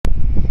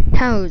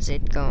How's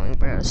it going,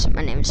 bros?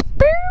 My name is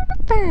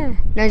No,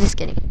 just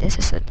kidding. This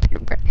is a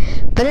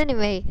But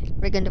anyway,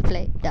 we're gonna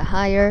play the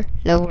higher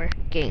lower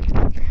game,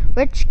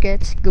 which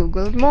gets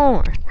googled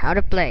more. How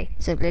to play.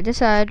 Simply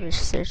decide which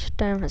search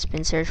term has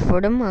been searched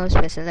for the most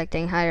by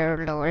selecting higher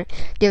or lower.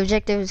 The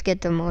objective is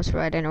get the most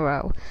right in a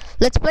row.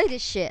 Let's play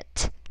this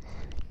shit.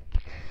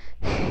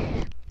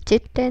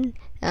 Chitin,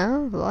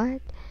 oh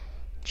what?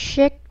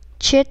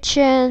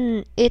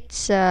 Chichen,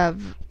 it's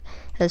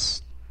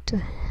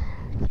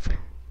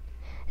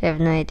I have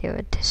no idea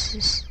what this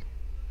is.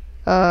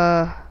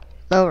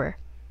 Lower.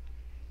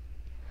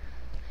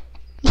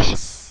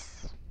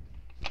 Yes!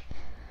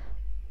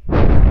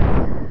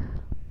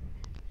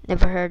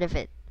 Never heard of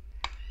it.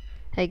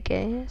 I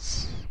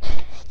guess.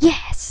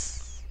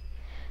 Yes!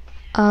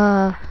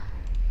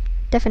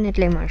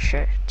 Definitely more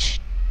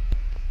search.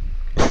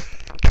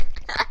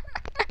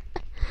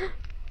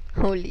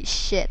 Holy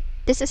shit.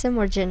 This is a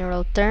more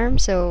general term,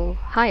 so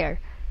higher.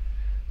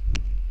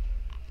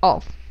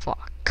 Oh,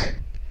 fuck.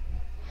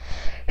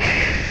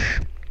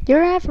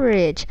 Your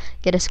average.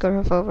 Get a score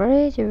of over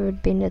 8, you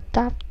would be in the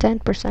top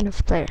 10%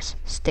 of players.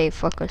 Stay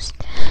focused.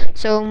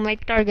 So my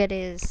target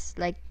is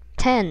like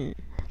 10.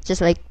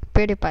 Just like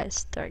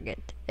PewDiePie's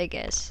target, I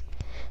guess.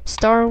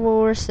 Star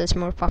Wars is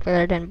more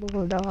popular than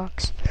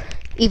Bulldogs,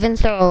 even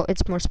though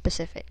it's more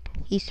specific.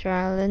 Easter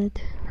Island,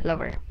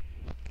 lower.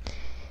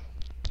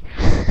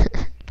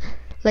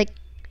 Like,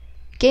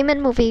 game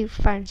and movie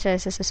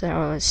franchises are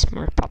always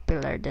more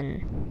popular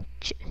than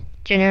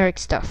generic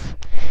stuff.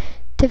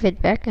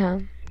 David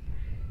Beckham.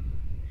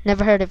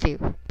 Never heard of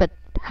you, but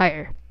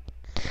higher.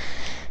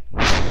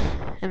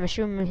 I'm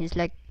assuming he's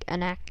like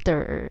an actor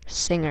or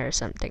singer or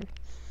something.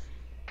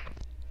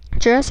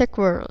 Jurassic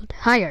World,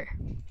 higher.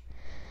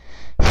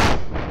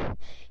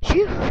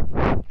 Phew.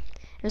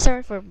 I'm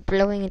sorry for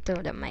blowing into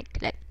the mic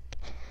like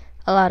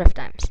a lot of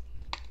times.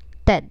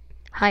 Ted,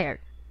 higher.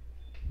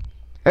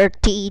 Or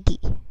TED.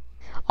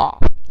 Oh,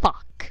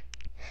 fuck.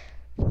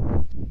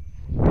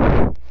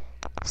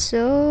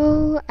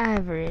 So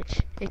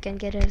average. You can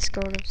get a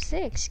score of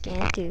 6,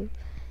 can't you?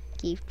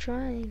 Keep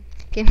trying.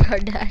 Kim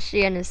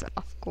Kardashian is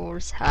of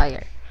course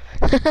higher.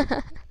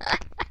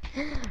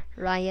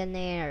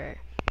 Ryanair.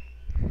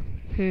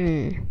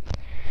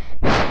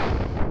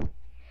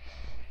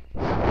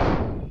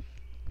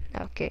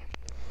 Okay.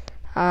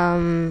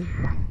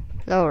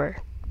 Lower.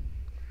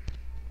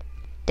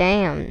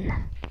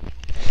 Damn.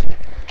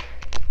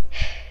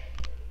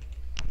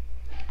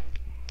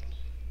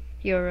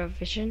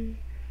 Eurovision.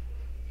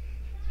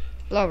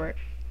 Lower.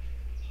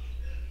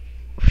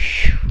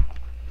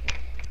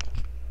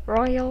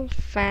 Royal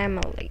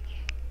family.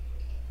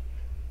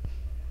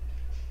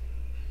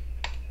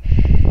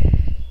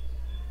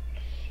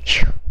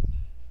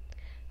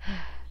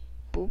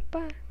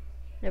 Poopa?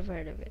 Never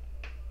heard of it.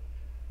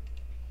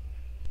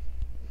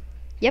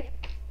 Yep,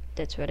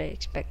 that's what I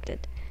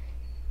expected.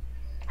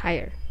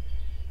 Higher.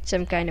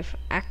 Some kind of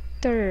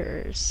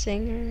actor or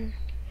singer.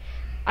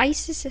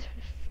 ISIS, of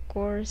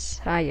course,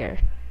 higher.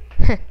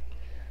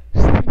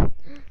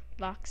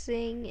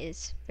 Boxing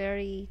is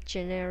very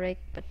generic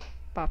but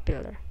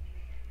popular.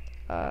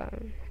 I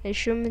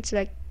assume it's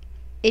like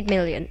 8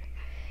 million.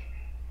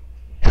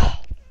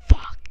 Oh,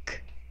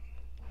 fuck.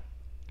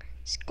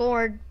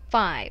 Scored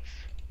 5.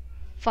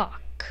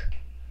 Fuck.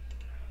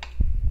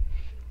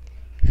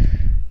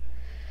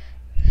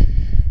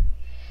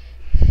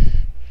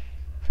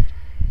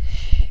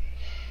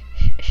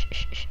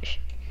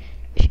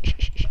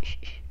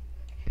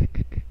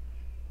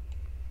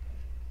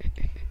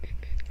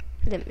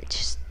 Let me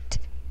just...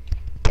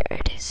 There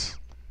it is.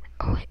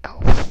 Oh,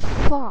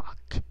 fuck.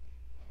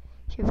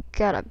 You've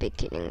gotta be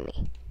kidding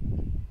me.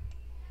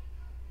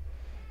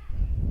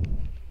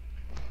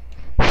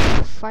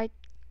 Fight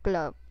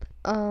Club.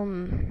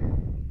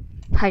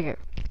 Higher.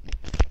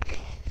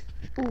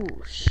 Oh,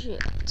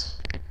 shit.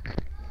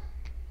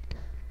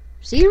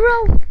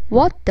 0?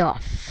 What the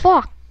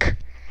fuck?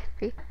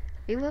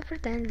 We will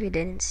pretend we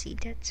didn't see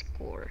that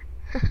score.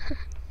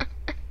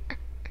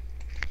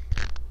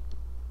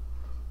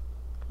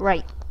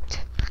 Right.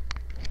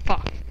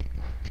 Fuck.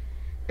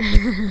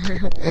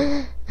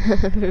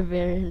 We're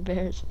very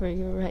embarrassed for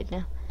you right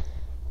now.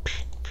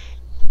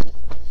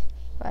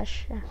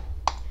 Russia.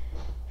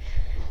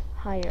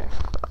 Higher.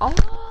 Oh,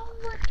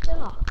 what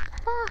the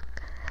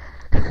fuck?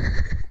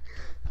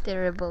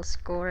 Terrible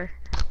score.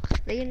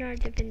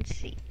 Leonardo da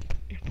Vinci.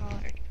 Oh,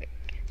 earthquake.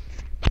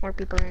 More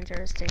people are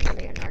interested in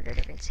Leonardo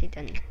da Vinci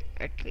than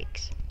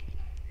earthquakes.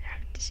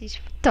 Disease.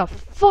 What the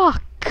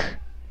fuck?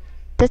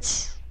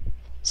 That's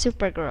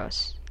super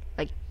gross.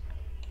 Like,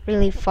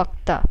 really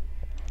fucked up.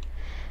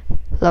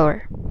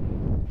 Lower.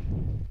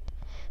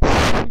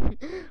 Who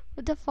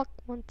the fuck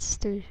wants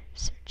to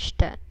search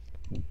that?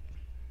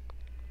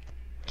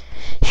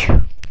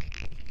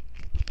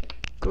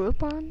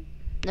 Groupon?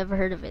 Never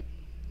heard of it.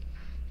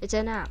 It's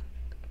an app.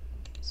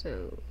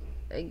 So,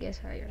 I guess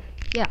higher.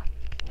 Yeah.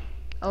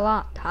 A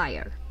lot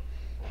higher.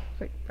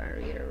 Great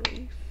Barrier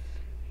Reef.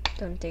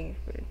 Don't think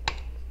it would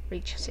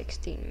reach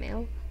 16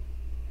 mil.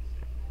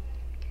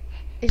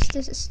 Is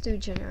this too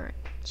generic?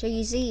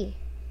 Jay-Z.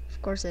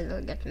 Of course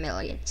it'll get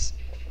millions.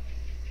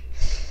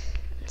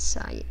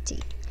 Anxiety.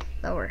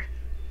 Lower.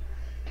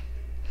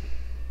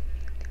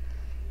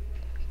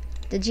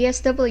 The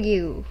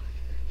GSW.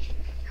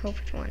 Hope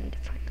it won the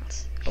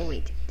finals. Oh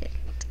wait, it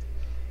didn't.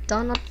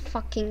 Donald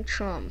fucking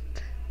Trump.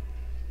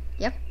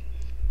 Yep.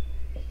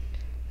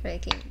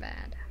 Breaking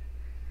Bad.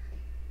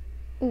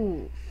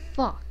 Ooh,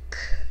 fuck.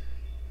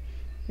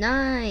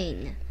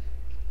 9.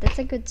 That's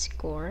a good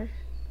score.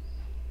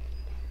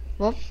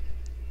 Whoop.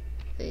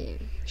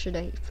 Should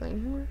I play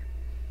more?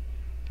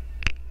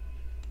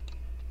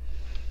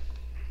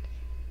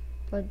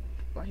 But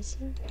why is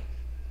it?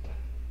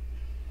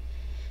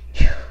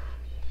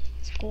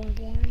 Score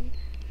 1.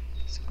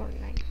 Score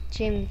 9.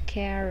 Jim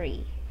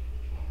Carrey.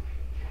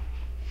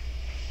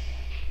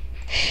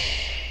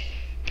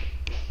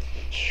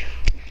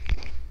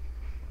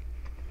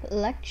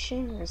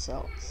 Election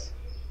results.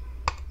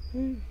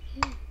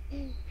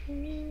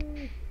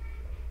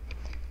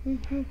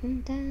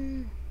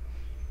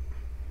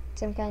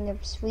 Some kind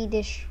of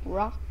Swedish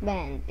rock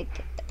band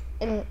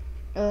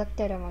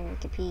elected among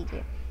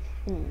Wikipedia.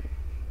 And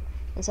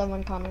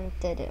someone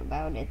commented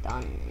about it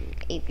on an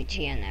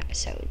APGN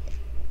episode.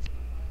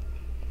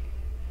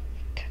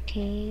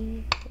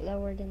 Cocaine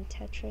lower than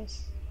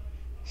Tetris.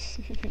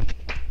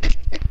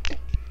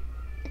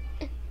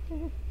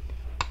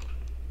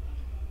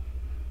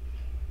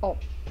 Oh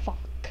fuck.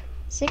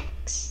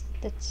 6.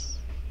 That's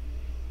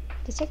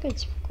a good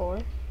score.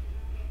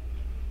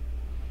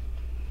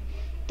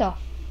 The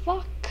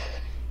fuck?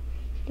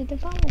 Did the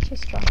violence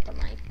just drop the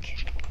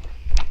mic?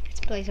 Let's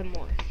play some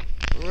more.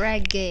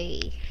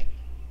 Reggae.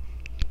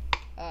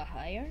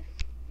 Higher?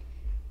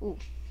 Ooh,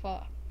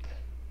 fuck.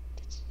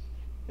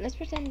 Let's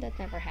pretend that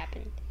never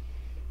happened.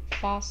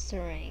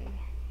 Fostering.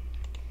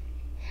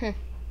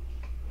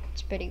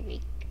 It's pretty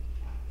weak.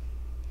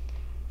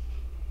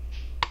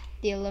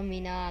 The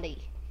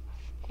Illuminati.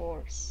 Of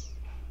course.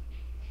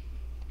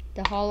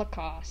 The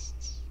Holocaust.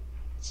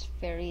 It's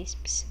very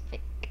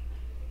specific.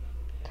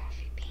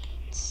 Coffee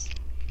beans.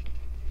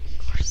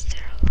 Of course,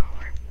 they're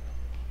lower.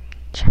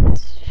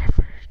 James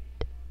Shepherd.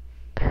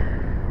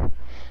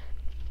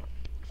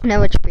 When I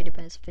watch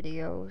PewDiePie's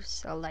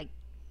videos, I'll like.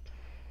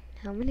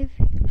 How many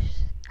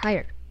views?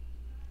 Higher.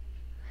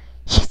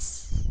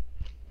 Yes!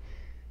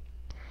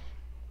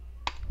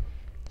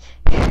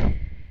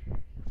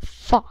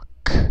 Fuck.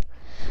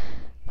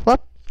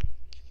 Whoop.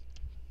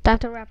 Time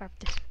to wrap up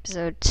this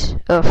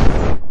episode of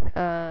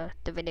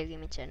the Video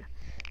Gaming Channel.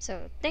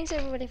 So, thanks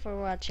everybody for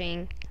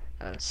watching.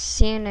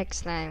 See you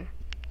next time.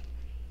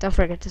 Don't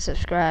forget to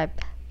subscribe.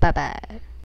 Bye bye.